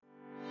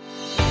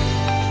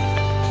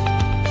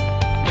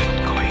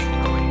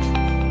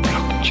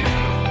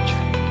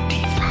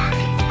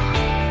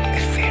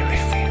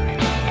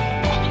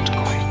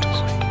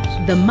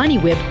the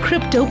MoneyWeb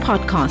Crypto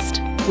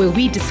Podcast, where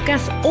we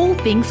discuss all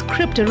things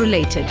crypto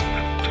related.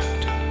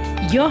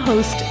 Your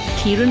host,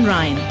 Kieran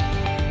Ryan.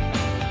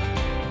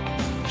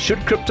 Should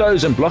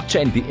cryptos and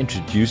blockchain be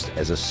introduced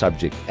as a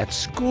subject at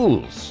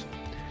schools?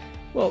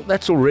 Well,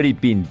 that's already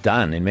been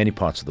done in many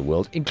parts of the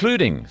world,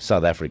 including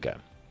South Africa.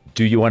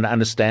 Do you want to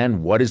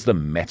understand what is the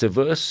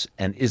metaverse?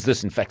 And is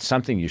this, in fact,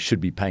 something you should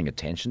be paying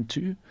attention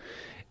to?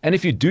 And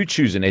if you do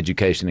choose an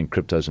education in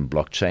cryptos and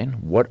blockchain,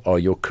 what are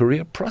your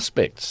career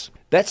prospects?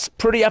 That's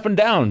pretty up and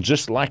down,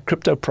 just like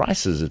crypto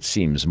prices, it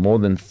seems. More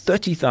than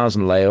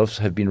 30,000 layoffs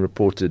have been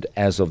reported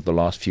as of the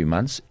last few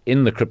months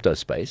in the crypto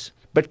space.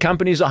 But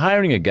companies are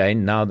hiring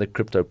again now that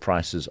crypto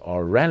prices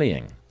are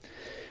rallying.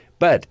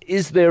 But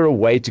is there a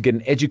way to get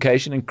an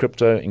education in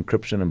crypto,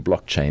 encryption, and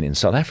blockchain in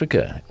South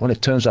Africa? Well,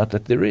 it turns out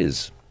that there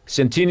is.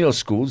 Centennial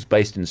Schools,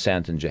 based in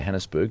Sandton,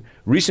 Johannesburg,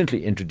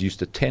 recently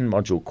introduced a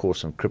 10-module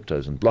course on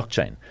cryptos and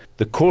blockchain.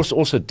 The course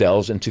also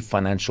delves into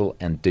financial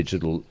and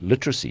digital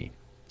literacy.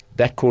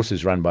 That course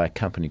is run by a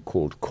company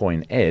called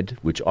CoinEd,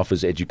 which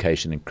offers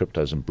education in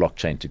cryptos and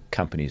blockchain to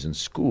companies and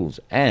schools.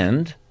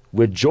 And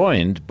we're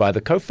joined by the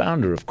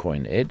co-founder of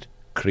CoinEd,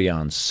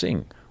 Kriyan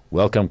Singh.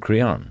 Welcome,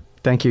 Kriyan.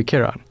 Thank you,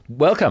 Kieran.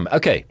 Welcome.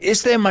 Okay.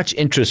 Is there much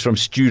interest from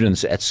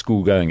students at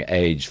school-going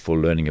age for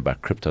learning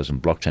about cryptos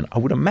and blockchain? I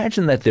would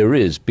imagine that there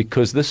is,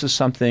 because this is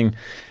something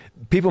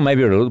people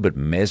maybe are a little bit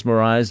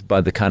mesmerized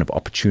by the kind of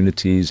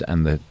opportunities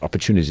and the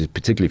opportunities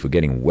particularly for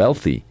getting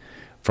wealthy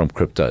from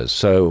cryptos.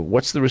 So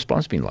what's the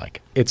response been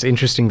like? It's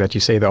interesting that you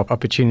say the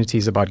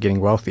opportunities about getting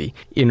wealthy.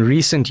 In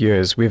recent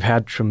years, we've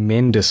had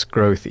tremendous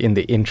growth in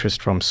the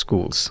interest from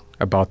schools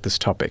about this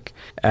topic.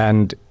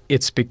 And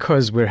it's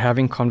because we're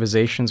having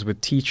conversations with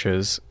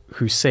teachers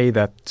who say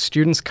that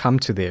students come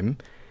to them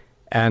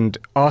and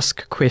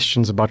ask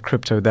questions about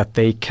crypto that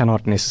they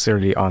cannot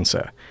necessarily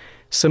answer.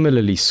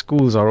 Similarly,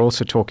 schools are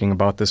also talking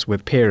about this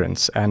with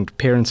parents, and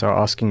parents are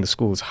asking the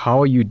schools,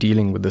 how are you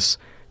dealing with this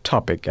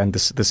topic and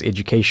this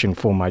education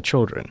for my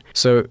children?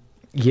 So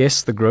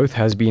yes, the growth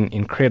has been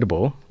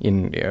incredible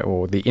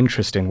or the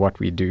interest in what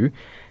we do.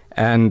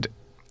 And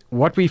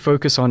what we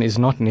focus on is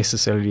not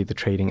necessarily the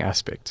trading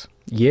aspect.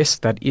 Yes,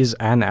 that is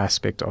an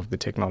aspect of the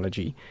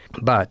technology,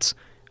 but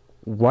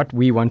what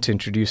we want to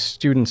introduce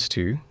students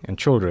to and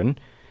children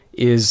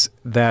is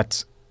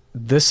that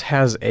this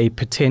has a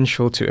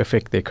potential to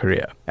affect their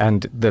career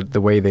and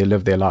the way they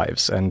live their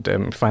lives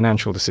and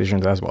financial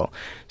decisions as well.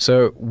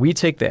 So we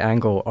take the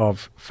angle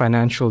of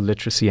financial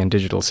literacy and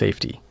digital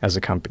safety as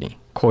a company,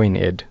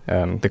 CoinEd,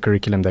 the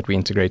curriculum that we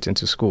integrate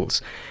into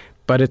schools.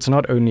 But it's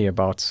not only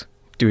about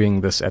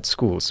doing this at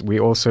schools. We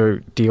also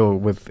deal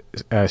with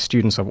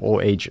students of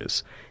all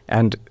ages.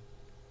 And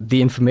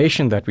the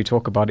information that we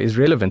talk about is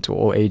relevant to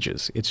all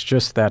ages. It's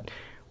just that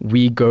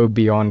we go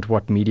beyond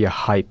what media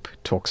hype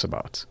talks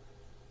about.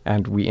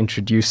 And we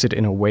introduce it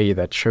in a way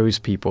that shows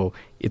people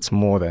it's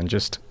more than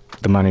just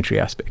the monetary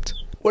aspect.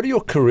 What are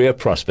your career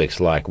prospects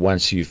like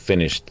once you've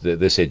finished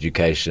this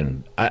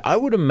education? I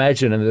would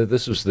imagine, and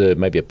this was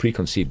maybe a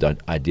preconceived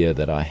idea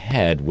that I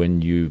had,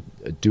 when you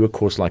do a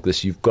course like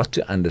this, you've got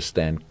to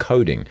understand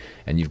coding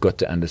and you've got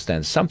to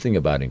understand something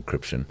about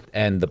encryption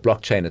and the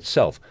blockchain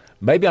itself.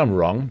 Maybe I'm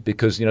wrong,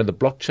 because the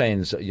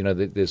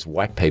blockchains, there's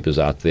white papers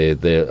out there.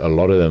 A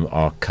lot of them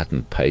are cut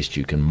and paste.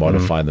 You can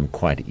modify them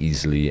quite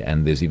easily,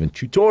 and there's even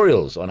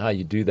tutorials on how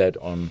you do that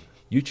on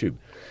YouTube.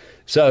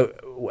 So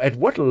at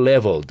what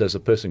level does a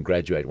person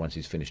graduate once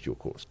he's finished your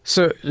course?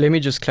 So let me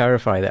just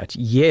clarify that.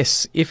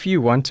 Yes, if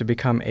you want to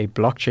become a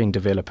blockchain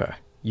developer,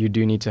 you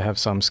do need to have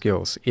some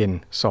skills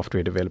in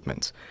software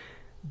development.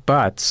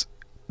 But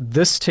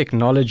this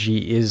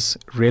technology is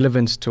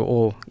relevant to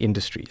all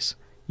industries.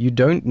 You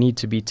don't need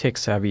to be tech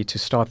savvy to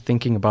start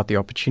thinking about the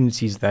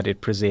opportunities that it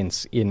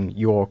presents in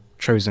your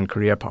chosen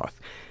career path.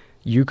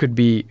 You could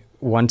be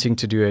wanting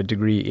to do a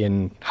degree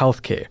in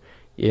healthcare,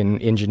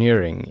 in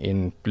engineering,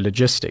 in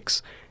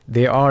logistics.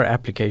 There are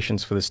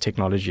applications for this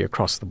technology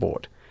across the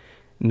board.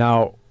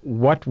 Now,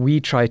 what we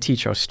try to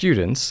teach our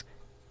students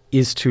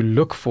is to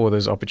look for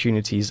those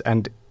opportunities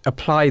and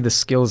apply the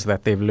skills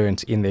that they've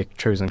learned in their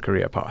chosen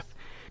career path.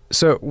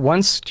 So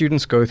once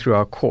students go through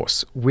our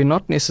course, we're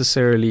not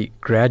necessarily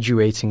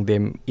graduating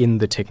them in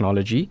the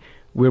technology.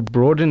 We're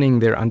broadening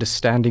their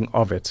understanding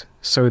of it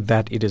so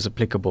that it is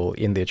applicable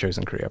in their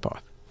chosen career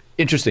path.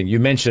 Interesting. You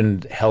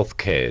mentioned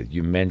healthcare.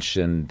 You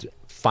mentioned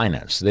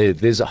finance.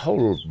 There's a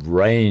whole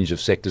range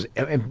of sectors.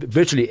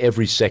 Virtually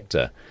every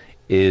sector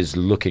is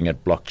looking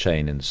at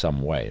blockchain in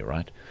some way,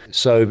 right?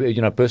 So,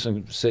 a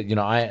person said,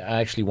 I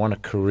actually want a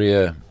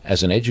career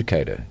as an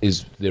educator.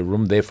 Is there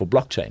room there for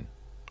blockchain?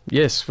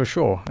 Yes, for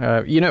sure.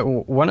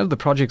 One of the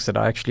projects that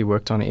I actually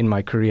worked on in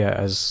my career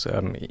as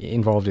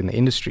involved in the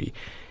industry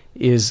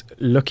is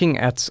looking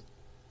at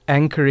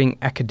anchoring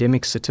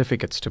academic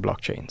certificates to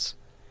blockchains.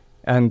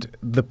 And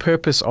the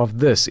purpose of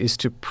this is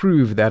to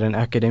prove that an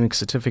academic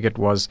certificate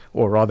was,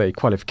 or rather a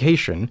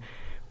qualification,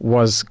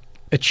 was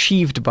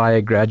achieved by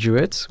a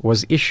graduate,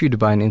 was issued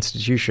by an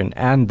institution,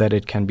 and that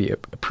it can be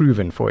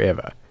proven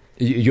forever.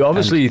 You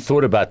obviously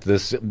thought about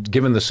this,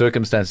 given the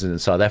circumstances in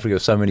South Africa,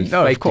 so many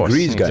fake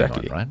degrees going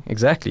on, right?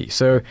 Exactly.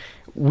 So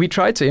we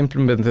tried to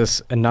implement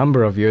this a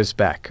number of years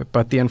back,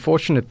 but the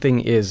unfortunate thing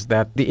is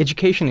that the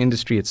education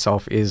industry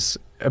itself is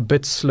a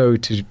bit slow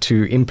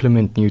to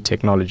implement new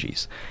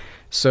technologies.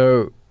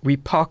 So we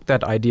parked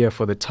that idea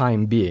for the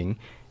time being,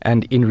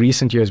 and in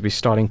recent years we're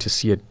starting to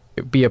see it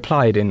be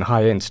applied in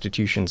higher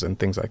institutions and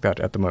things like that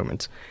at the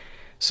moment.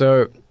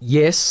 So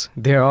yes,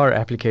 there are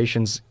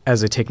applications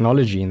as a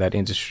technology in that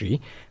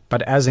industry,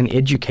 but as an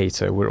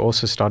educator, we're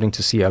also starting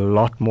to see a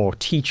lot more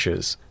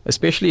teachers,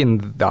 especially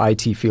in the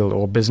IT field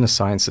or business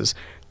sciences,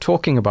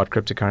 talking about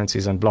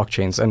cryptocurrencies and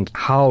blockchains and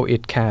how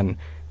it can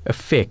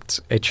affect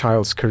a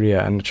child's career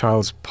and a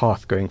child's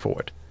path going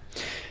forward.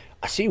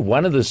 I see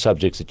one of the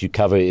subjects that you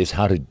cover is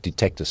how to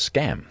detect a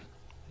scam.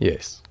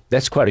 Yes.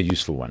 That's quite a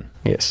useful one.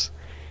 Yes.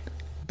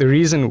 The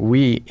reason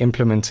we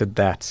implemented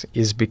that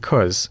is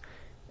because,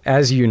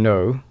 as you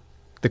know,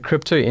 the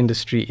crypto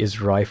industry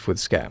is rife with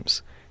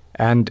scams.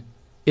 And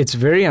it's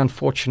very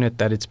unfortunate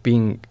that it's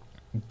being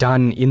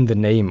done in the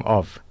name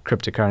of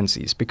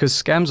cryptocurrencies, because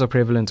scams are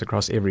prevalent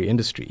across every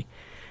industry.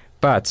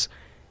 But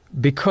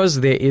because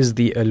there is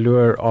the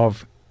allure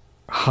of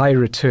high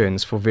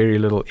returns for very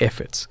little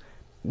effort,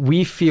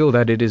 we feel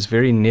that it is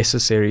very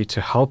necessary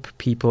to help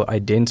people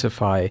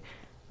identify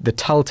the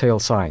telltale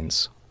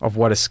signs of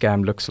what a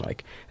scam looks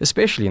like,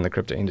 especially in the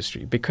crypto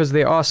industry, because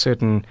there are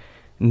certain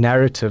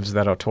narratives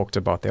that are talked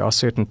about. There are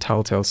certain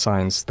telltale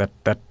signs that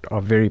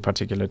are very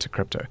particular to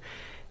crypto.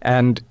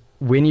 And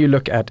when you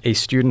look at a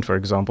student, for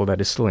example,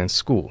 that is still in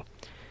school,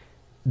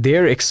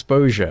 their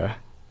exposure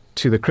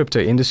to the crypto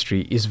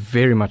industry is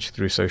very much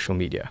through social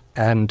media.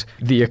 And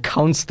the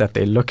accounts that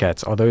they look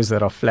at are those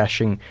that are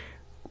flashing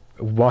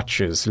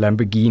watches,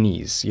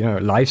 Lamborghinis,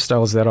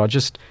 lifestyles that are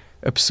just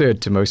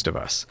absurd to most of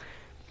us.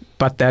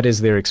 But that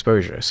is their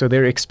exposure. So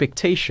their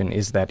expectation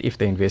is that if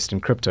they invest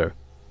in crypto,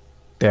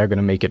 they are going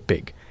to make it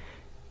big.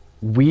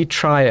 We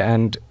try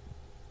and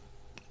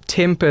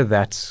temper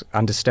that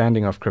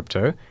understanding of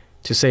crypto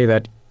to say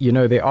that,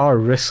 there are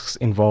risks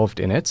involved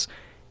in it.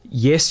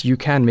 Yes, you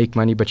can make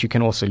money, but you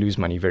can also lose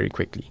money very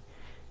quickly.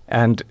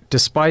 And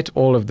despite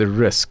all of the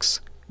risks,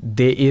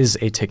 there is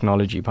a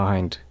technology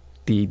behind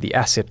the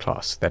asset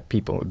class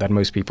that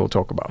most people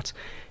talk about.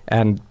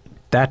 And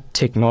that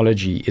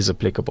technology is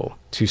applicable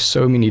to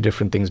so many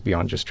different things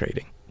beyond just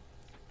trading.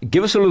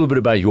 Give us a little bit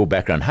about your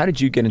background. How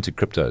did you get into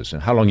cryptos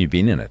and how long you've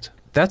been in it?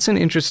 That's an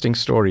interesting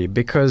story,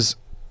 because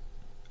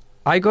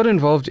I got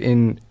involved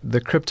in the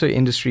crypto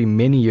industry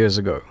many years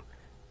ago.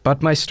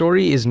 But my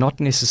story is not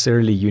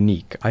necessarily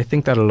unique. I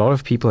think that a lot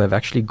of people have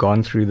actually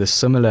gone through the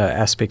similar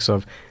aspects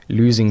of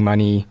losing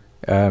money,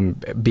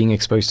 being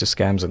exposed to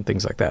scams and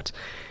things like that.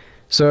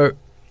 So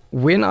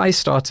when I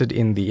started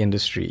in the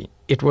industry,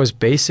 it was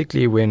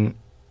basically when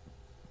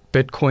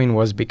Bitcoin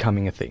was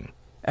becoming a thing.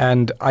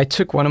 And I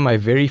took one of my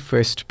very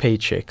first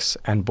paychecks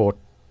and bought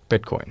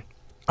Bitcoin.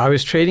 I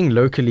was trading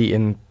locally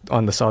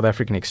on the South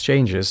African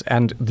exchanges,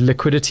 and the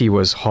liquidity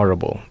was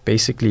horrible.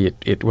 Basically,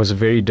 it was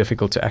very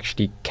difficult to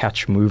actually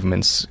catch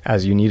movements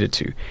as you needed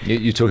to.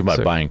 You're talking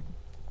about buying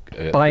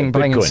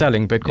and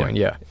selling Bitcoin,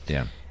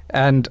 yeah.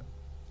 And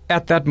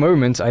at that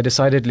moment, I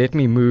decided, let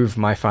me move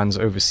my funds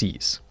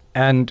overseas.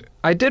 And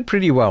I did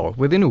pretty well.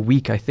 Within a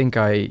week, I think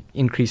I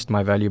increased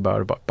my value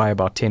by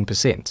about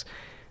 10%.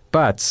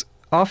 But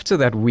after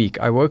that week,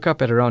 I woke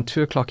up at around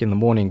 2 o'clock in the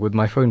morning with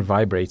my phone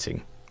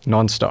vibrating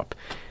nonstop.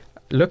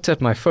 Looked at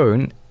my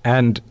phone,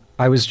 and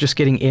I was just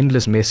getting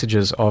endless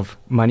messages of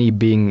money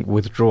being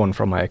withdrawn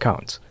from my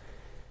account.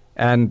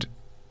 And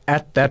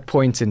at that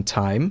point in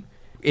time,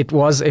 it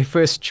was a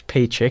first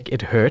paycheck.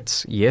 It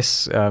hurts.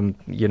 Yes, I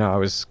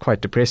was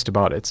quite depressed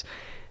about it.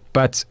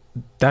 But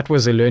that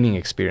was a learning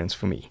experience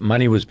for me.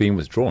 Money was being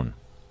withdrawn.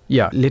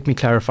 Yeah, let me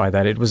clarify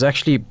that. It was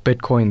actually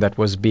Bitcoin that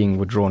was being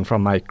withdrawn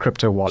from my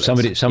crypto wallet.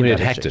 Somebody had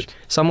hacked it.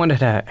 Someone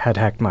had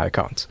hacked my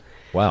account.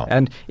 Wow.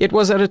 And it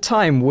was at a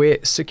time where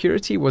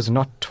security was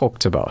not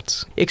talked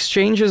about.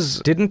 Exchanges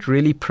didn't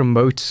really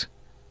promote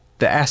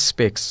the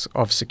aspects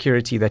of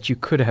security that you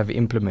could have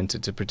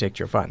implemented to protect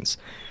your funds.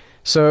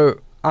 So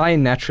I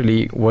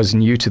naturally was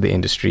new to the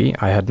industry.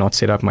 I had not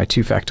set up my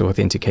two-factor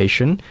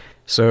authentication.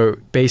 So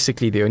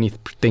basically the only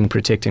thing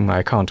protecting my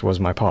account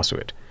was my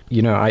password.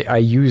 I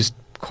used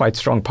quite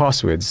strong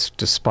passwords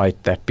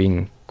despite that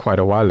being quite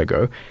a while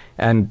ago.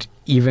 And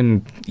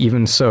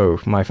even so,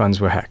 my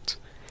funds were hacked.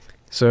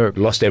 So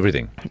lost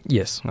everything.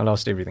 Yes, I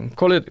lost everything.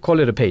 Call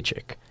it a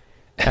paycheck.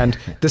 And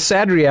the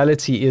sad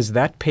reality is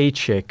that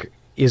paycheck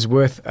is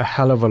worth a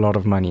hell of a lot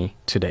of money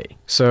today.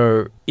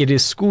 So it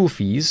is school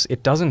fees.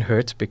 It doesn't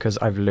hurt because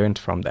I've learned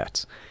from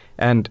that.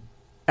 And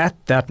at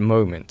that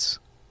moment,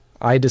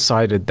 I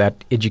decided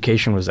that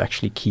education was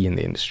actually key in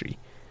the industry.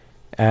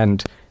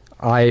 And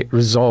I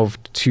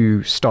resolved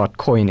to start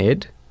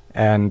CoinEd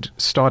and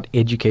start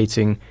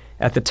educating.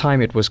 At the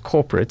time, it was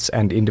corporates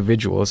and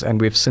individuals,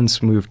 and we've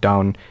since moved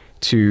down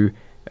to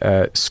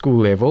school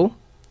level.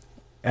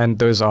 And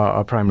those are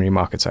our primary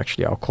markets,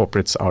 actually, our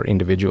corporates, our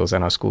individuals,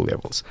 and our school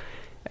levels.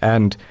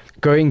 And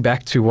going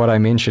back to what I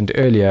mentioned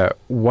earlier,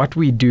 what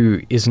we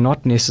do is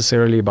not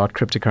necessarily about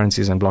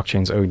cryptocurrencies and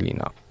blockchains only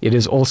now. It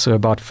is also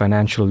about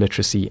financial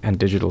literacy and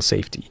digital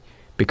safety,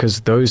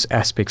 because those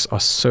aspects are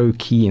so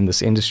key in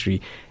this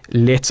industry,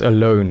 let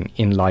alone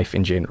in life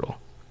in general.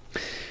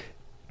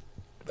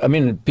 I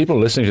mean, people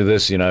listening to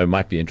this,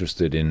 might be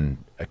interested in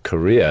a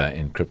career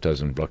in cryptos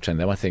and blockchain.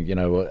 They might think,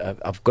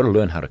 I've got to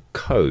learn how to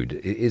code.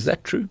 Is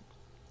that true?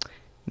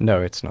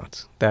 No, it's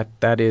not.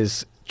 That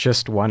is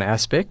just one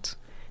aspect.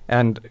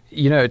 And,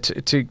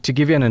 to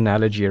give you an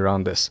analogy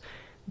around this,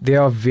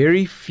 there are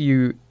very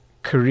few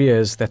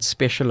careers that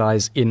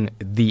specialize in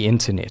the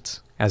internet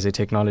as a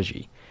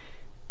technology.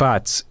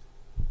 But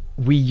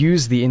we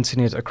use the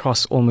internet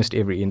across almost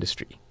every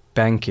industry: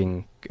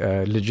 banking,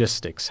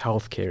 logistics,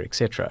 healthcare,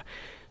 etc.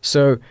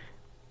 So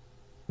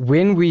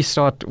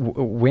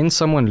when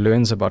someone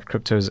learns about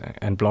cryptos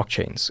and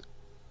blockchains,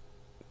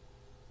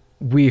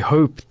 we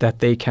hope that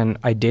they can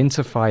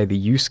identify the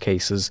use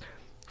cases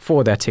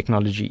for that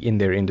technology in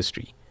their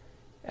industry.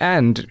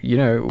 And,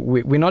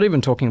 we're not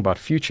even talking about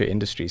future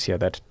industries here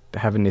that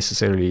haven't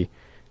necessarily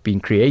been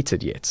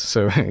created yet.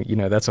 So,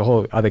 that's a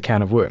whole other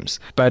can of worms.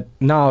 But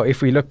now,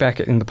 if we look back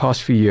in the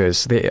past few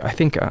years,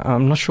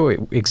 I'm not sure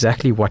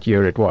exactly what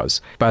year it was,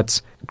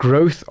 but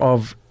growth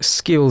of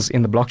skills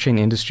in the blockchain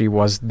industry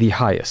was the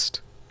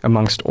highest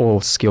amongst all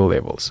skill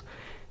levels.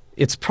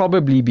 It's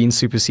probably been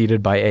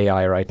superseded by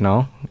AI right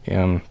now,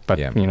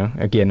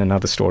 again,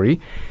 another story.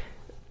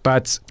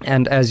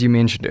 And as you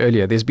mentioned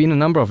earlier, there's been a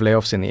number of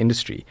layoffs in the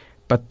industry,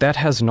 but that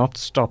has not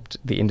stopped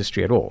the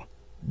industry at all.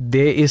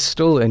 There is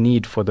still a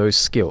need for those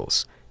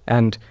skills.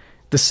 And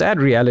the sad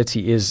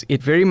reality is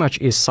it very much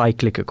is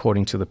cyclic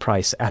according to the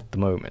price at the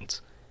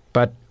moment.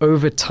 But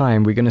over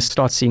time, we're going to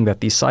start seeing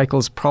that these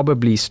cycles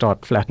probably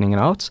start flattening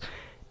out.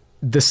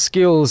 The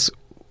skills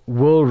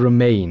will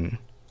remain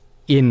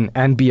in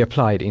and be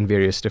applied in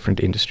various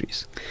different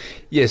industries.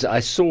 Yes, I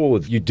saw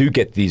you do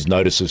get these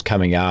notices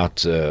coming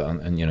out,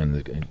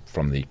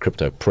 from the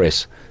crypto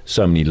press.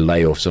 So many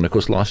layoffs, and of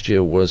course, last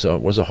year was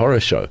a horror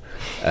show,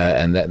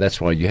 and that's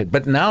why you had.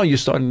 But now you're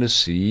starting to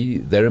see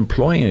they're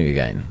employing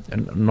again,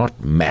 and not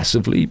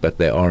massively, but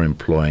they are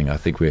employing. I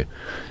think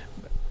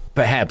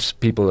perhaps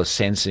people are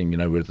sensing,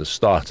 we're at the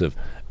start of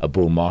a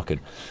bull market.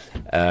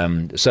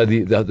 So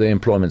the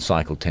employment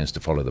cycle tends to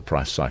follow the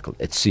price cycle,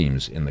 it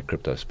seems, in the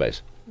crypto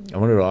space. I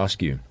wanted to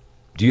ask you,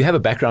 do you have a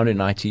background in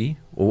IT,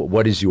 or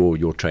what is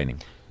your training?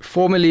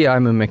 Formerly,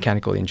 I'm a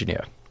mechanical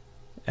engineer,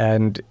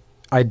 and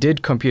I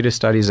did computer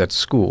studies at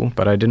school,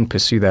 but I didn't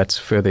pursue that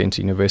further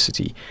into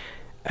university.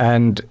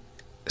 And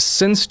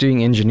since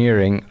doing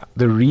engineering,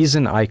 the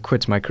reason I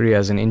quit my career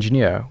as an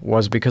engineer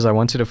was because I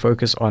wanted to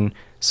focus on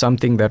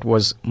something that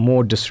was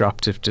more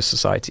disruptive to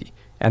society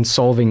and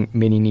solving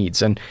many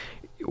needs. And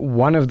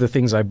one of the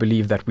things I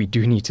believe that we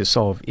do need to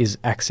solve is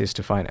access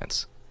to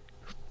finance.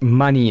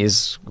 Money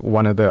is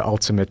one of the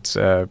ultimate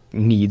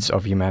needs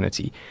of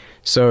humanity.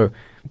 So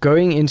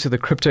going into the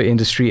crypto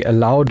industry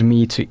allowed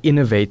me to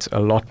innovate a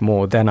lot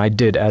more than I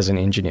did as an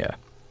engineer.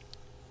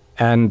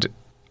 And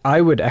I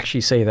would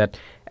actually say that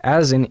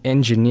as an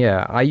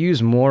engineer, I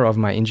use more of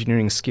my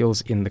engineering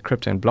skills in the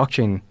crypto and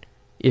blockchain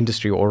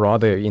industry, or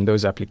rather in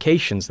those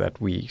applications that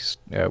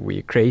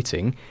we're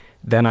creating,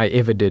 than I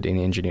ever did in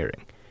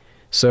engineering.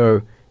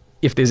 So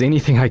if there's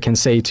anything I can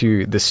say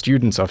to the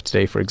students of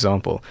today, for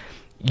example,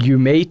 you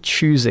may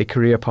choose a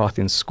career path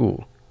in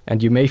school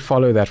and you may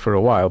follow that for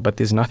a while, but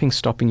there's nothing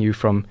stopping you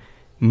from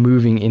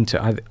moving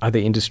into other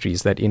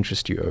industries that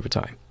interest you over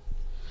time.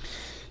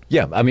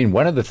 Yeah, I mean,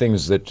 one of the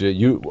things that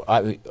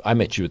I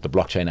met you at the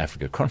Blockchain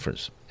Africa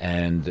conference,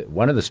 and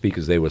one of the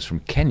speakers there was from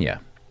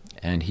Kenya,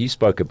 and he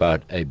spoke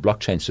about a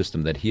blockchain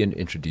system that he had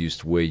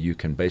introduced where you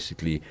can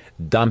basically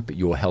dump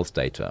your health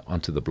data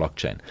onto the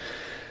blockchain.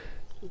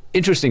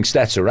 Interesting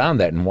stats around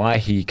that, and why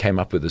he came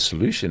up with a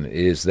solution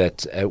is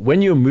that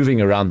when you're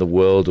moving around the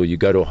world, or you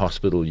go to a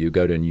hospital, you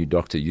go to a new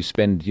doctor, you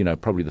spend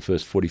probably the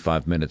first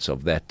 45 minutes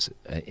of that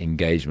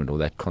engagement or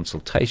that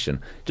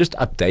consultation just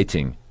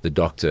updating the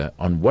doctor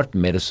on what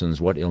medicines,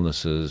 what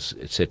illnesses,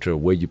 etc.,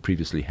 where you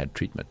previously had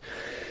treatment.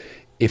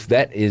 If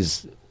that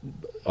is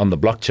on the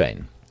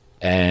blockchain,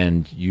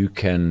 and you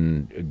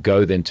can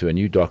go then to a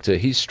new doctor,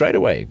 he's straight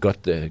away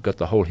got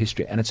the whole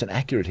history, and it's an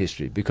accurate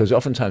history, because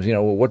oftentimes,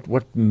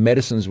 what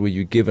medicines were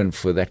you given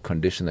for that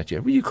condition that you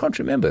have? Well, you can't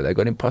remember. They've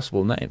got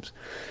impossible names.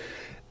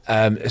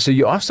 So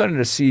you are starting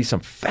to see some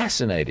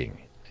fascinating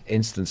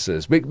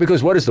instances,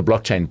 because what is the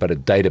blockchain but a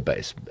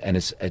database, and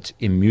it's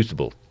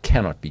immutable,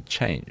 cannot be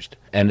changed,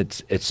 and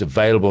it's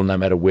available no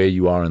matter where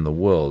you are in the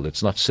world.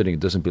 It's not sitting, it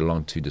doesn't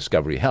belong to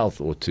Discovery Health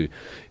or to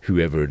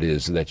whoever it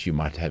is that you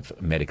might have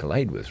medical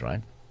aid with,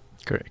 right?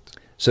 Correct.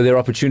 So there are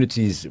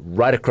opportunities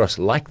right across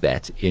like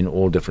that in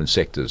all different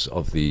sectors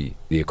of the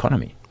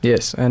economy.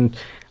 Yes, and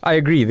I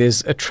agree.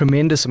 There's a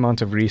tremendous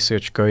amount of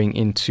research going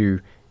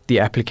into the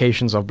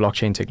applications of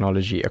blockchain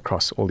technology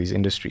across all these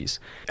industries.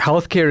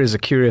 Healthcare is a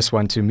curious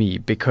one to me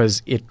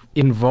because it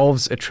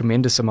involves a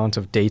tremendous amount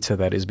of data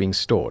that is being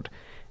stored.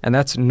 And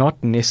that's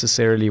not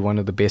necessarily one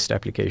of the best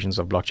applications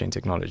of blockchain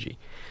technology.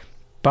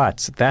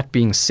 But that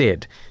being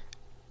said,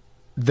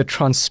 the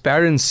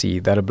transparency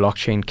that a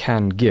blockchain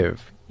can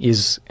give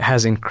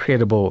has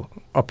incredible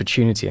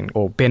opportunity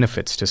or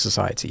benefits to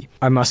society.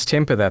 I must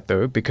temper that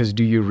though, because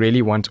do you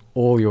really want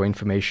all your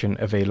information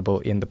available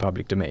in the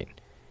public domain?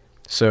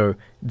 So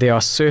there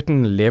are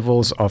certain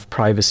levels of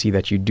privacy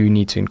that you do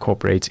need to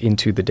incorporate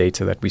into the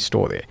data that we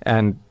store there.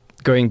 And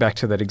going back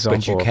to that example,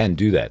 but you can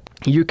do that.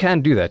 You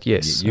can do that,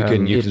 yes. You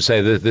can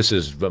say that this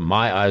is for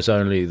my eyes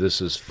only.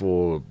 This is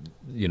for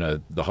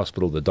the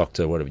hospital, the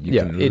doctor, whatever. You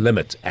can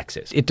limit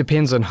access. It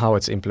depends on how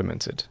it's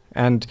implemented.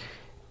 And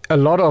a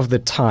lot of the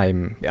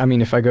time, I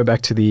mean, if I go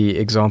back to the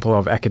example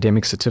of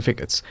academic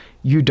certificates,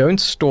 you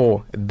don't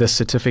store the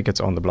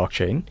certificates on the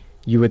blockchain.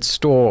 You would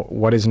store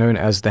what is known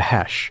as the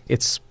hash.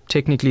 It's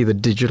technically the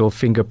digital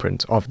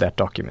fingerprint of that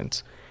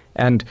document.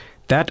 And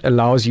that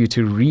allows you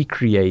to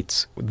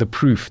recreate the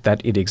proof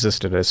that it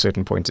existed at a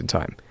certain point in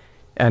time.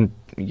 And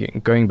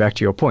going back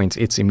to your point,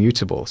 it's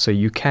immutable. So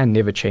you can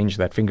never change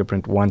that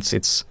fingerprint once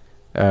it's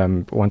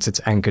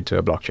anchored to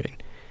a blockchain.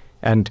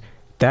 And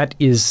that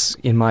is,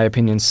 in my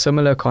opinion,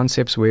 similar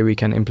concepts where we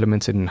can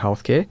implement it in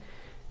healthcare.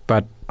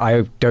 But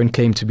I don't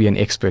claim to be an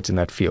expert in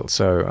that field,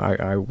 so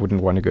I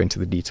wouldn't want to go into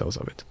the details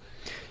of it.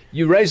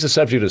 You raise the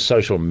subject of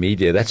social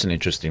media. That's an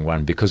interesting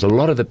one, because a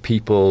lot of the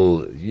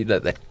people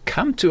that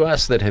come to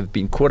us that have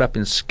been caught up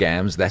in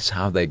scams, that's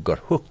how they got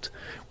hooked,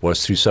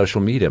 was through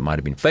social media. It might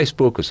have been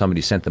Facebook, or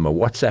somebody sent them a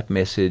WhatsApp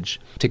message,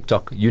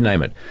 TikTok, you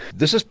name it.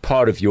 This is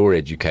part of your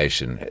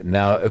education.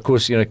 Now, of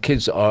course,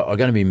 kids are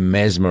going to be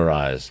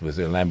mesmerized with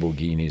the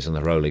Lamborghinis and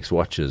the Rolex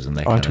watches and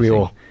that kind of thing. Aren't we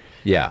all?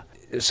 Yeah.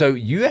 So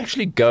you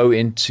actually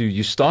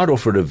you start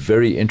off at a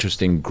very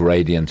interesting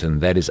gradient,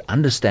 and that is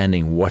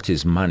understanding what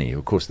is money.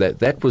 Of course,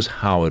 that was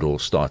how it all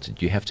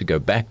started. You have to go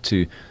back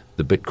to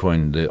the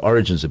Bitcoin, the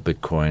origins of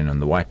Bitcoin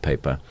and the white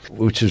paper,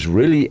 which is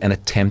really an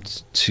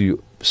attempt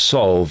to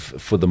solve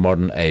for the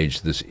modern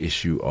age this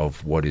issue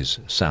of what is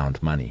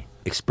sound money.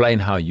 Explain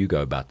how you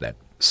go about that.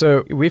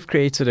 So we've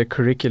created a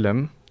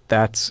curriculum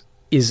that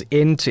is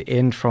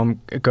end-to-end, from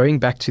going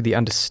back to the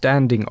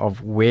understanding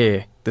of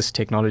where this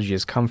technology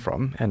has come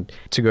from. And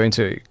to go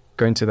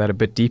into that a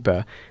bit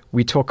deeper,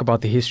 we talk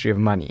about the history of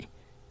money,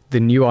 the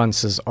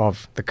nuances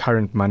of the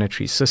current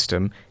monetary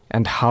system,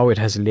 and how it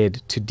has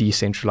led to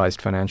decentralized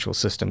financial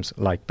systems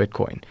like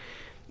Bitcoin.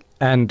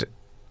 And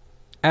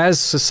as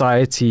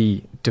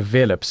society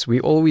develops, we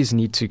always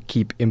need to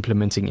keep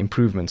implementing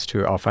improvements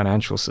to our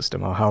financial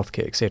system, our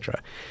healthcare,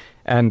 etc.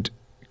 And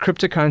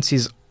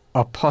cryptocurrencies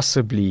are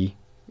possibly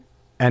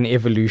an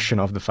evolution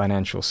of the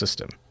financial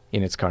system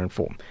in its current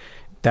form.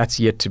 That's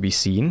yet to be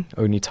seen.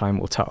 Only time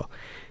will tell.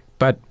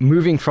 But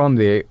moving from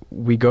there,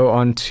 we go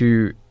on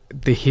to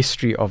the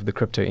history of the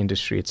crypto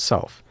industry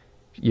itself.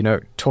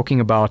 Talking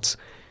about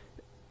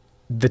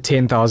the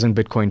 10,000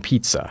 Bitcoin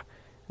pizza,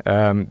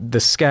 the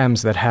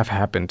scams that have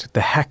happened,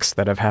 the hacks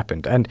that have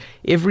happened, and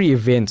every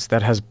event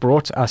that has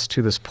brought us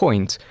to this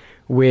point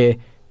where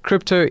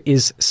crypto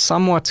is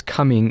somewhat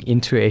coming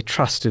into a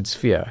trusted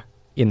sphere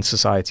in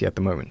society at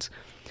the moment.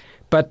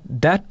 But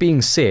that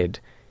being said,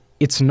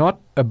 it's not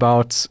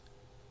about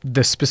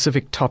the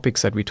specific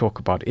topics that we talk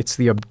about. It's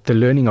the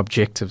learning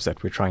objectives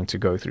that we're trying to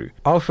go through.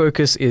 Our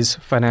focus is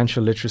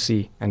financial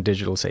literacy and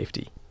digital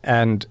safety.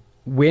 And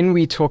when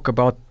we talk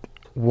about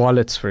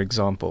wallets, for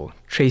example,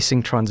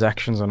 tracing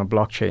transactions on a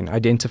blockchain,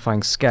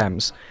 identifying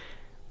scams,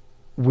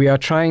 we are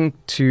trying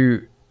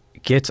to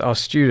get our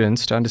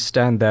students to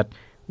understand that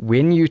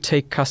when you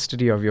take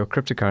custody of your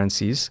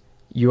cryptocurrencies,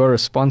 you are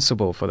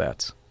responsible for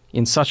that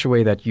in such a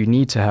way that you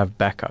need to have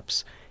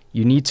backups.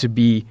 You need to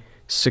be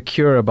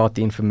secure about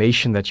the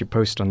information that you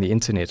post on the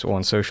internet or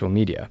on social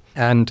media.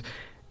 And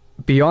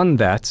beyond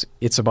that,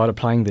 it's about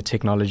applying the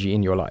technology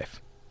in your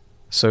life.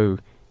 So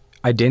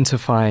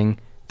identifying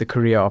the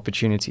career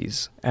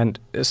opportunities, and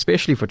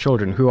especially for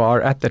children who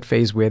are at that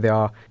phase where they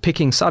are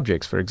picking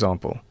subjects, for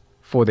example,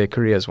 for their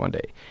careers one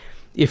day.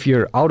 If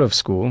you're out of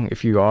school,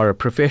 if you are a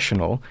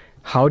professional,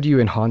 how do you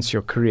enhance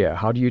your career?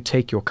 How do you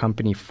take your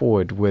company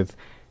forward with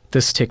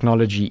this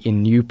technology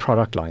in new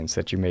product lines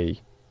that you may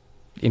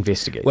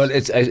investigate? Well,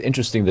 it's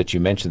interesting that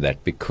you mentioned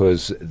that,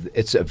 because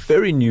it's a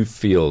very new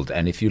field.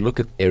 And if you look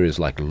at areas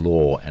like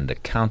law and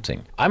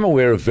accounting, I'm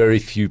aware of very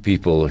few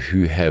people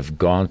who have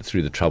gone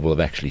through the trouble of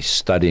actually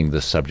studying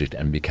the subject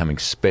and becoming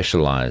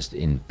specialized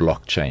in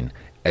blockchain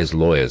as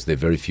lawyers. There are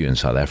very few in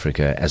South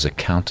Africa as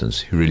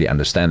accountants who really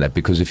understand that,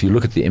 because if you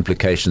look at the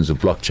implications of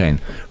blockchain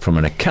from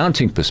an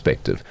accounting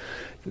perspective,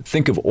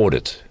 think of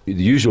audit. The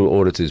usual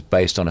audit is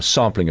based on a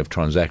sampling of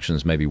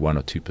transactions, maybe 1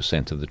 or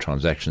 2% of the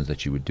transactions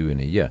that you would do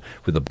in a year.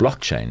 With a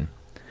blockchain,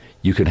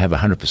 you can have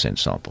 100%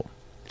 sample.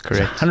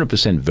 Correct. It's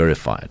 100%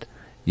 verified.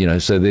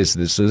 So this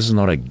is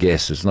not a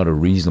guess. It's not a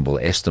reasonable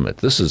estimate.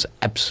 This is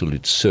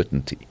absolute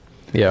certainty.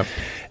 Yeah.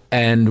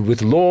 And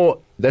with law,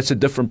 that's a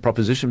different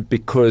proposition,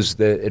 because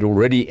it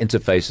already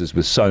interfaces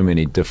with so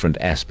many different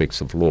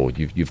aspects of law.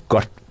 You've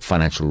got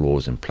financial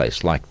laws in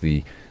place, like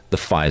the the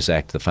FISE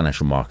Act, the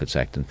Financial Markets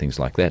Act, and things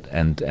like that.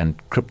 And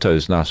crypto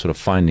is now sort of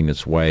finding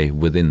its way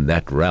within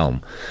that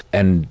realm.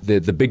 And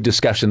the big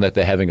discussion that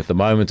they're having at the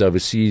moment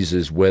overseas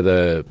is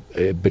whether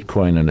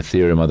Bitcoin and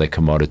Ethereum, are they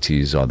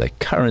commodities, are they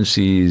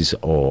currencies,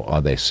 or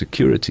are they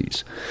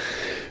securities?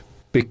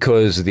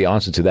 Because the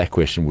answer to that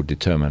question would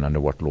determine under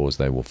what laws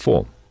they will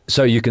fall.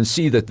 So you can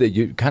see that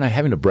you're kind of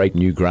having to break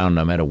new ground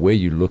no matter where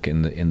you look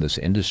in this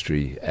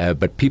industry.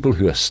 But people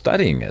who are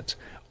studying it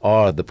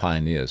are the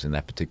pioneers in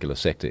that particular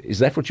sector. Is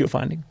that what you're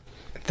finding?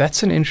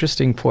 That's an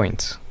interesting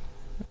point.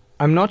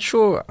 I'm not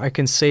sure I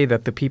can say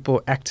that the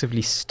people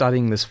actively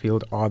studying this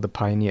field are the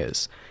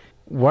pioneers.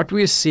 What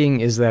we're seeing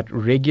is that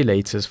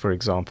regulators, for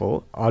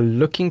example, are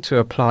looking to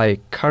apply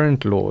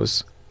current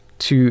laws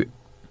to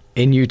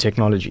a new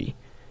technology.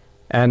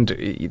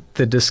 And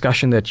the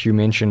discussion that you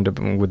mentioned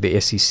with the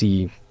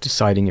SEC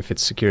deciding if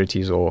it's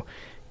securities or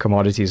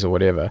commodities or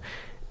whatever,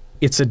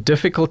 it's a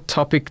difficult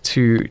topic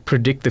to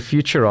predict the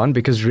future on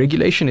because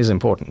regulation is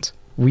important.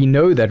 We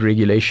know that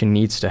regulation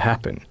needs to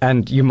happen.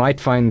 And you might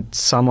find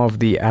some of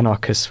the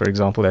anarchists, for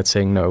example, that's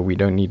saying, no, we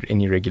don't need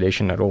any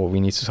regulation at all. We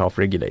need to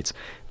self-regulate.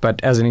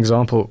 But as an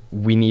example,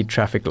 we need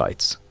traffic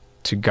lights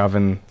to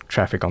govern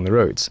traffic on the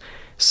roads.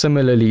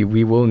 Similarly,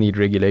 we will need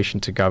regulation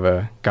to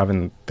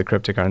govern the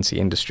cryptocurrency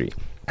industry.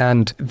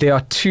 And there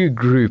are two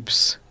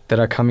groups that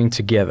are coming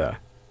together.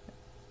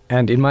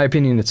 And in my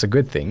opinion, it's a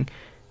good thing.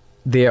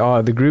 There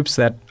are the groups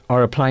that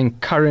are applying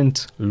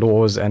current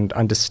laws and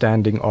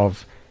understanding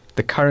of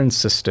the current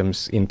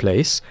systems in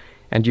place.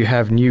 And you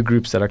have new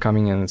groups that are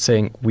coming in and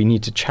saying, we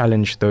need to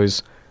challenge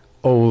those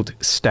old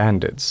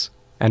standards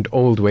and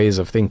old ways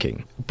of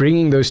thinking.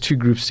 Bringing those two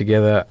groups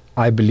together,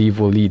 I believe,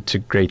 will lead to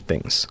great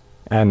things.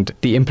 And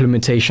the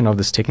implementation of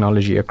this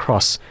technology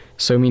across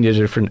so many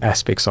different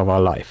aspects of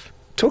our life.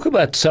 Talk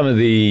about some of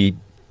the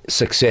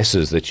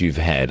successes that you've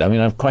had. I mean,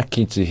 I'm quite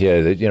keen to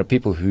hear that,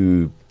 people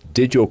who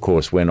did your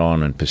course went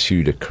on and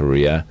pursued a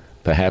career,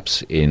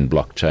 perhaps in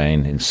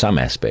blockchain in some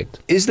aspect.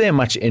 Is there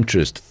much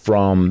interest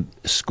from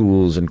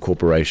schools and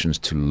corporations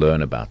to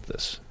learn about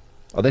this?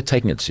 Are they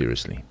taking it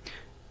seriously?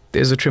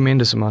 There's a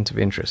tremendous amount of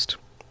interest.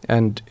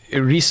 And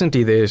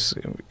recently there's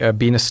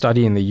been a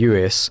study in the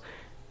US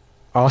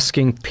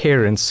asking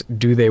parents,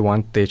 do they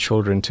want their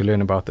children to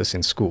learn about this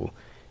in school?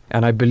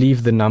 And I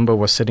believe the number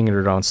was sitting at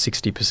around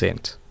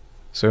 60%.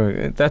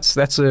 So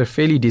that's a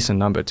fairly decent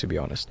number, to be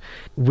honest.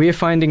 We're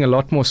finding a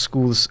lot more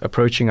schools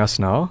approaching us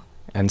now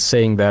and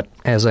saying that,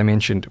 as I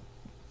mentioned,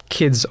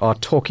 kids are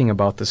talking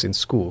about this in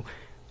school.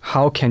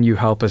 How can you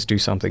help us do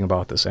something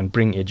about this and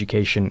bring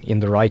education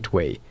in the right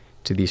way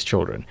to these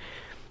children?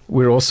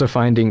 We're also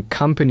finding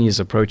companies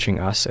approaching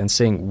us and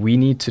saying we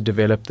need to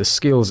develop the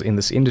skills in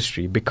this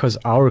industry because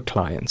our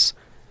clients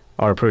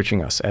are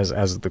approaching us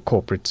as the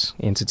corporate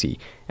entity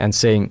and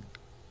saying,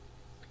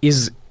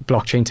 is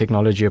blockchain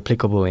technology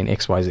applicable in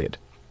XYZ?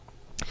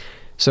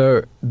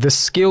 So the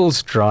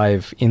skills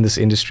drive in this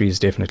industry is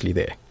definitely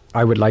there.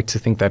 I would like to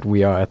think that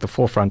we are at the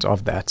forefront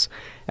of that.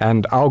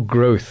 And our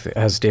growth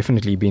has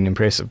definitely been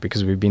impressive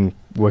because we've been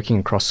working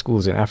across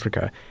schools in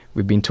Africa.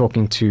 We've been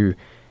talking to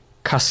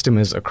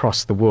customers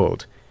across the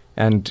world.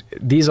 And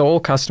these are all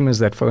customers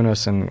that phone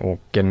us or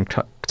get in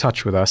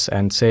touch with us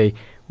and say,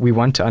 we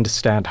want to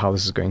understand how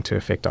this is going to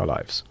affect our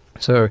lives.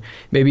 So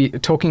maybe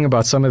talking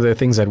about some of the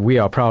things that we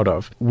are proud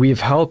of,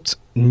 we've helped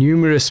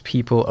numerous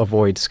people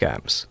avoid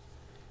scams.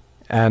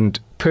 And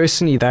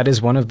personally, that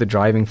is one of the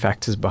driving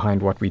factors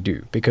behind what we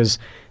do, because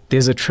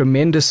there's a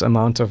tremendous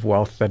amount of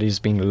wealth that is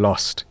being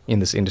lost in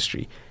this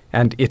industry,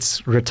 and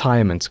it's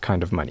retirement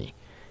kind of money.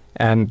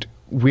 And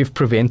we've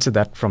prevented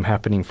that from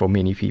happening for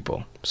many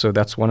people. So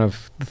that's one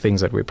of the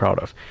things that we're proud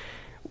of.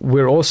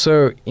 We're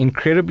also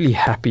incredibly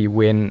happy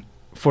when,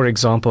 for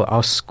example,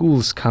 our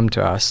schools come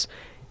to us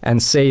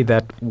and say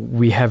that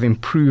we have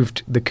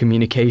improved the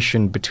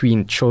communication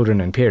between children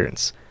and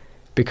parents,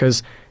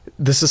 because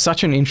this is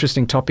such an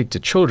interesting topic to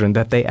children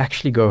that they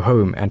actually go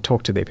home and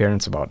talk to their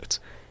parents about it.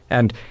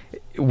 And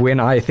when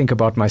I think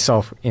about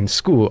myself in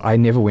school, I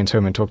never went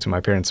home and talked to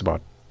my parents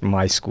about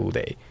my school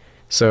day.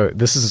 So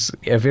this is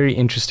a very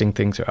interesting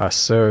thing to us.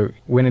 So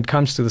when it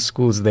comes to the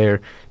schools, they're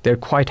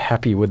quite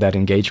happy with that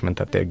engagement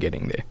that they're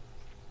getting there.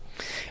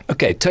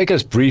 Okay, take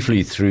us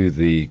briefly through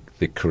the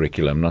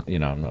curriculum.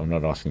 I'm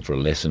not asking for a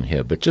lesson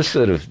here, but just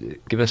sort of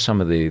give us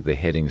some of the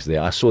headings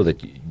there. I saw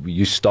that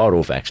you start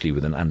off actually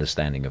with an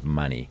understanding of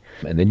money,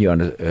 and then you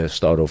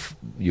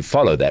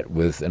follow that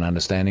with an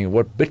understanding of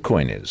what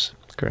Bitcoin is.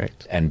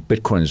 Correct. And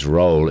Bitcoin's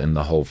role in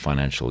the whole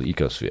financial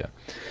ecosphere.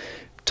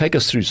 Take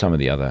us through some of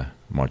the other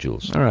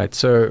modules. All right.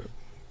 So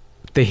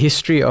the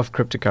history of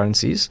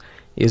cryptocurrencies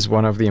is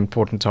one of the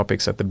important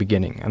topics at the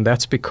beginning. And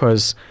that's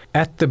because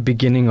at the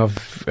beginning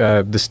of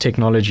this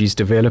technology's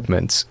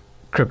development,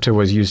 crypto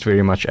was used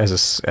very much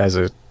as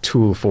a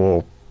tool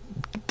for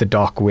the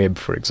dark web,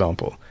 for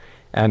example.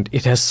 And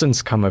it has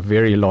since come a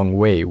very long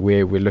way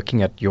where we're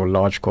looking at your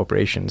large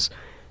corporations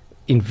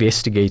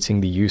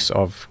investigating the use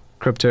of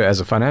crypto as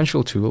a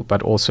financial tool,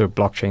 but also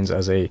blockchains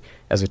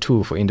as a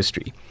tool for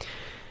industry.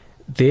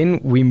 Then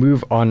we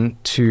move on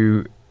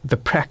to the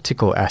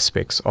practical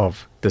aspects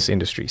of this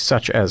industry,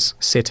 such as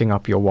setting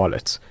up your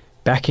wallets,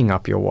 backing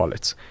up your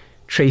wallets,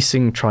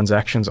 tracing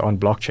transactions on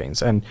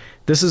blockchains. And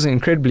this is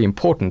incredibly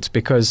important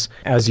because,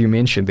 as you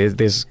mentioned,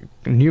 there's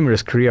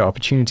numerous career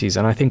opportunities,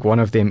 and I think one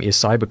of them is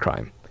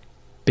cybercrime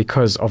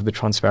because of the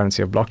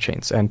transparency of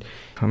blockchains. And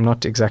I'm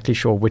not exactly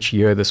sure which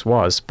year this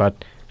was,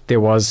 but there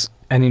was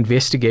an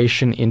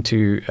investigation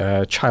into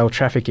child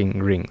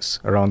trafficking rings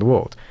around the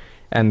world.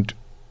 And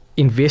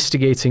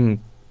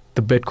investigating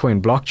the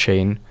Bitcoin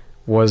blockchain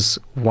was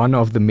one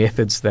of the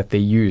methods that they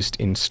used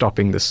in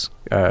stopping this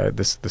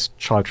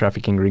child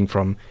trafficking ring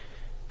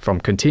from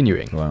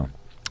continuing. Wow.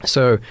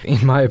 So,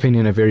 in my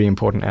opinion, a very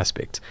important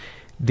aspect.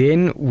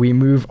 Then we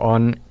move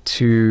on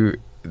to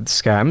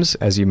scams,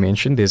 as you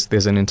mentioned.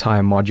 There's an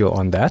entire module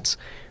on that.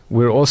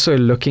 We're also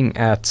looking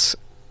at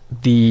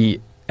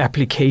the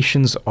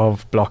applications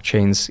of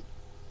blockchains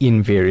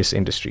in various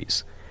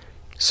industries.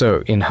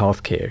 So in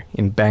healthcare,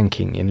 in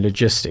banking, in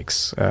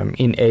logistics,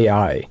 in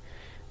AI,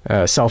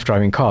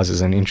 self-driving cars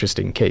is an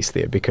interesting case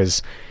there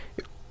because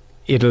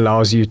it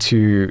allows you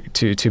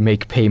to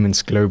make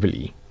payments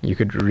globally. You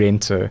could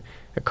rent a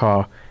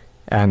car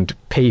and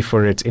pay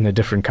for it in a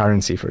different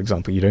currency, for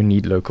example. You don't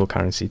need local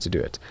currency to do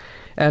it.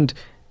 And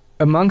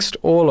amongst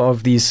all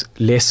of these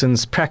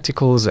lessons,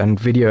 practicals, and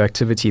video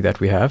activity that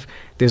we have,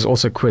 there's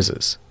also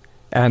quizzes.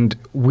 And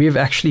we've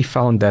actually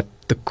found that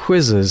the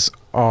quizzes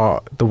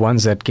are the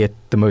ones that get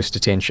the most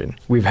attention.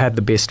 We've had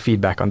the best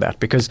feedback on that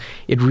because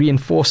it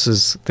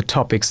reinforces the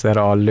topics that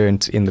are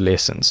learnt in the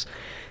lessons.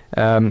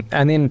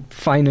 And then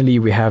finally,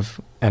 we have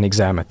an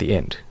exam at the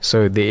end.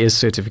 So there is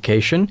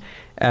certification,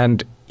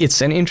 and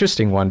it's an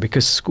interesting one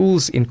because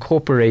schools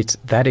incorporate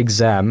that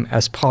exam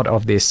as part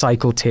of their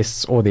cycle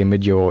tests or their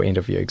mid-year or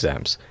end-of-year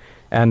exams.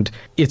 And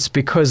it's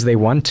because they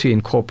want to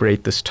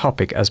incorporate this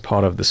topic as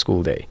part of the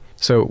school day.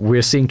 So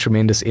we're seeing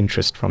tremendous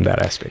interest from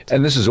that aspect.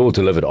 And this is all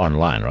delivered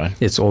online, right?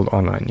 It's all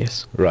online,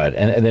 yes. Right.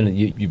 And then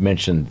you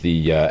mentioned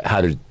the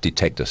how to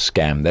detect a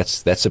scam.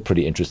 That's a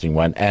pretty interesting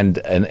one and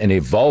an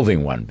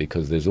evolving one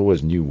because there's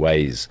always new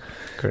ways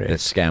Correct. that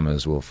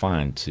scammers will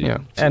find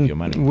to and your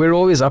money. We're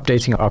always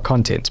updating our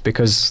content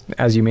because,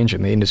 as you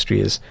mentioned, the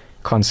industry is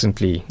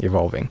constantly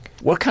evolving.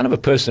 What kind of a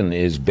person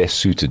is best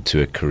suited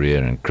to a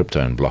career in crypto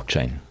and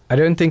blockchain? I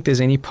don't think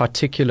there's any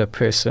particular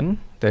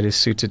person that is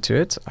suited to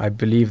it. I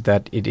believe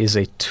that it is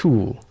a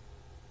tool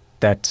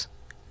that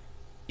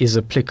is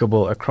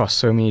applicable across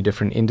so many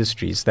different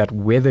industries that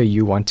whether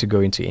you want to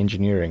go into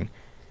engineering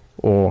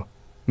or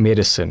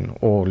medicine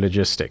or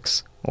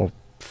logistics or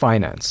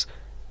finance,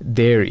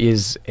 there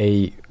is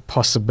a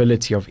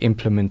possibility of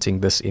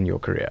implementing this in your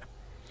career.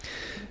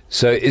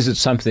 So is it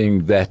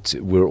something that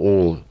we're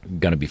all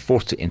going to be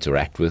forced to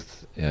interact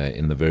with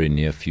in the very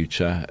near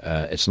future?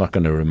 It's not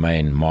going to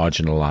remain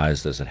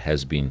marginalized as it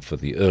has been for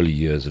the early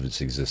years of its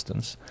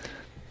existence.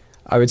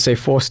 I would say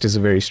forced is a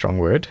very strong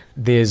word.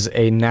 There's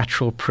a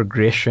natural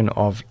progression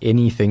of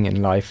anything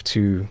in life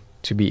to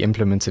be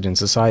implemented in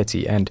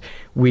society, and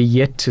we're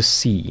yet to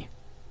see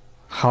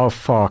how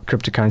far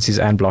cryptocurrencies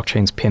and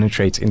blockchains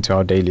penetrate into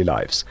our daily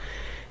lives.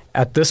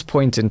 At this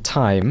point in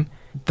time,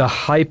 the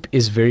hype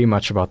is very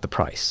much about the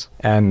price,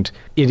 and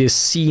it is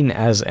seen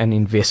as an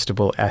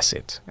investable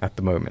asset at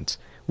the moment,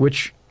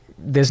 which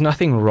there's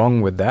nothing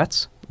wrong with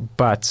that,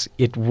 but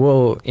it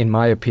will, in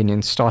my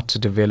opinion, start to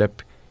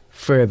develop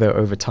further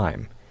over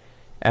time.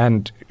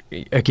 And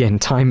again,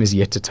 time is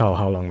yet to tell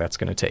how long that's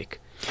going to take.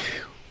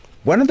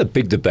 One of the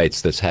big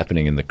debates that's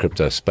happening in the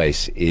crypto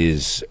space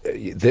is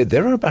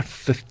there are about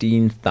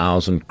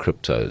 15,000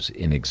 cryptos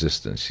in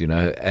existence,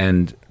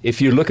 and if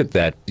you look at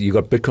that, you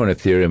got Bitcoin,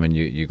 Ethereum, and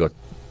you got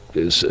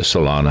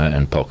Solana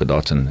and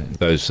Polkadot, and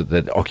those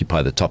that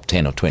occupy the top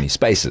 10 or 20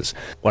 spaces.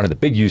 One of the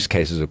big use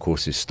cases, of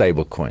course, is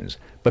stable coins.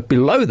 But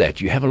below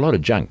that, you have a lot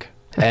of junk.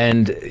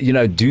 And,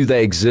 do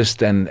they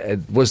exist?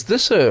 And was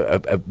this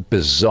a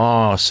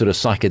bizarre sort of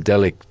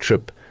psychedelic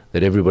trip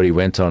that everybody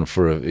went on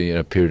for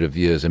a period of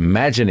years,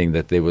 imagining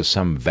that there was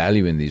some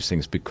value in these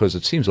things, because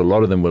it seems a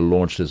lot of them were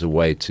launched as a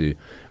way to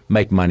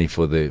make money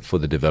for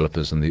the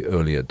developers and the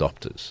early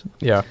adopters.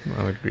 Yeah,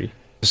 I would agree.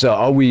 So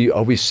are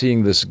we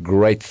seeing this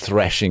great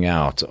thrashing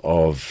out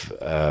of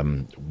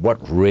what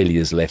really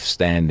is left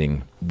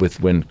standing with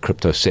when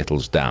crypto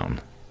settles down,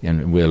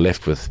 and we're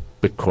left with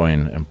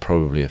Bitcoin and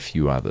probably a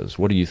few others?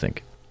 What do you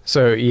think?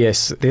 So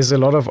yes, there's a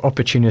lot of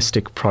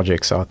opportunistic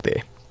projects out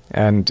there,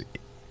 and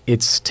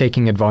it's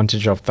taking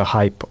advantage of the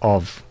hype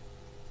of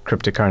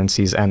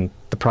cryptocurrencies and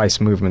the price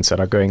movements that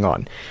are going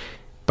on.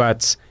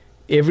 But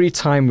every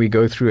time we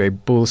go through a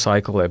bull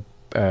cycle,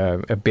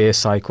 a bear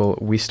cycle,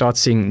 we start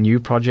seeing new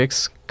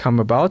projects come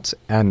about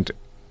and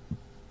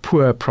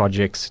poor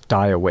projects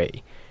die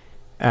away.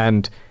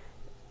 And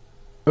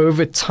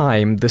over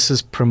time, this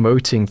is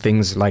promoting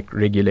things like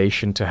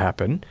regulation to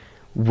happen,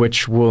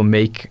 which will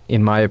make,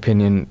 in my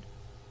opinion,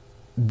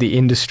 the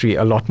industry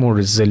a lot more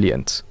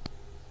resilient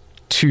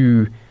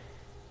to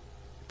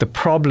the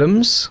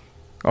problems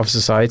of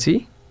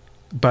society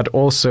but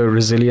also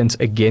resilience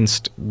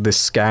against the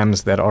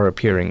scams that are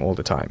appearing all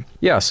the time.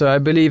 Yeah, so I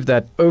believe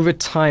that over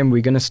time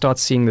we're going to start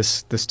seeing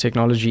this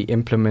technology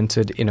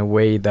implemented in a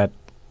way that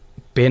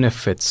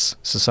benefits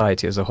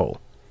society as a whole,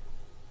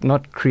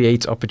 not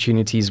create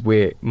opportunities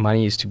where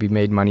money is to be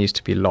made, money is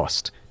to be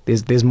lost.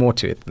 There's more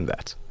to it than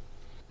that.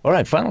 All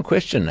right, final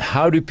question.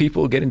 How do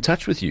people get in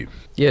touch with you?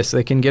 Yes,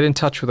 they can get in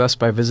touch with us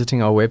by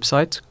visiting our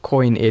website,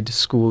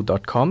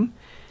 coinedschool.com.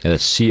 And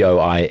that's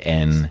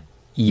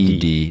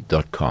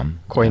COINED.com.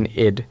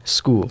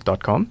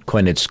 coinedschool.com.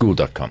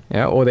 Coinedschool.com.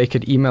 Yeah, or they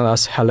could email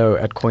us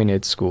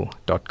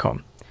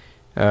hello@coinedschool.com.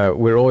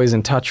 We're always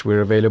in touch.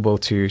 We're available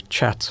to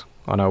chat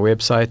on our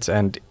website.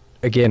 And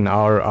again,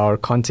 our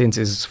content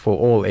is for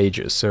all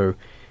ages. So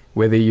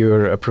whether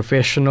you're a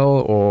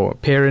professional or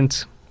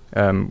parent,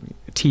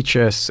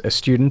 teacher, a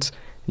student,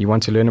 you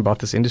want to learn about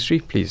this industry,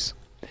 please.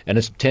 And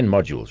it's 10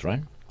 modules,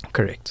 right?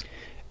 Correct.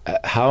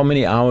 How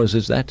many hours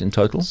is that in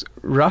total? It's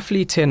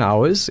roughly 10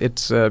 hours.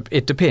 It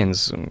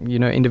depends. You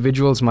know,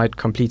 individuals might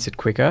complete it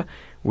quicker,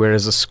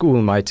 whereas a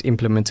school might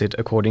implement it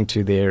according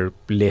to their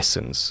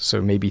lessons,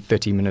 so maybe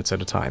 30 minutes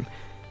at a time.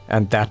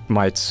 And that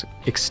might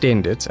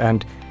extend it.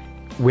 And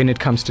when it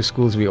comes to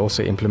schools, we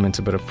also implement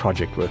a bit of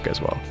project work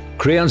as well.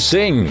 Creon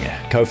Singh,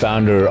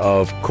 co-founder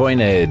of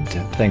CoinEd.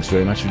 Thanks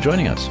very much for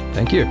joining us.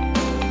 Thank you.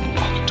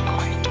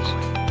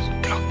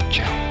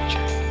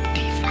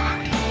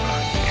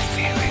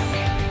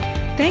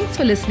 Thanks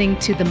for listening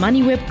to the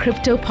MoneyWeb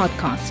Crypto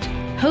Podcast,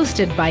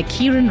 hosted by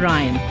Kieran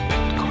Ryan.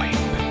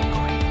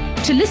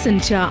 To listen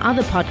to our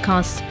other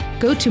podcasts,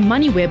 go to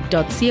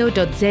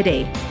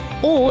moneyweb.co.za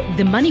or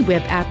the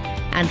MoneyWeb app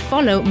and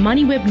follow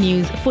MoneyWeb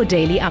News for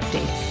daily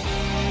updates.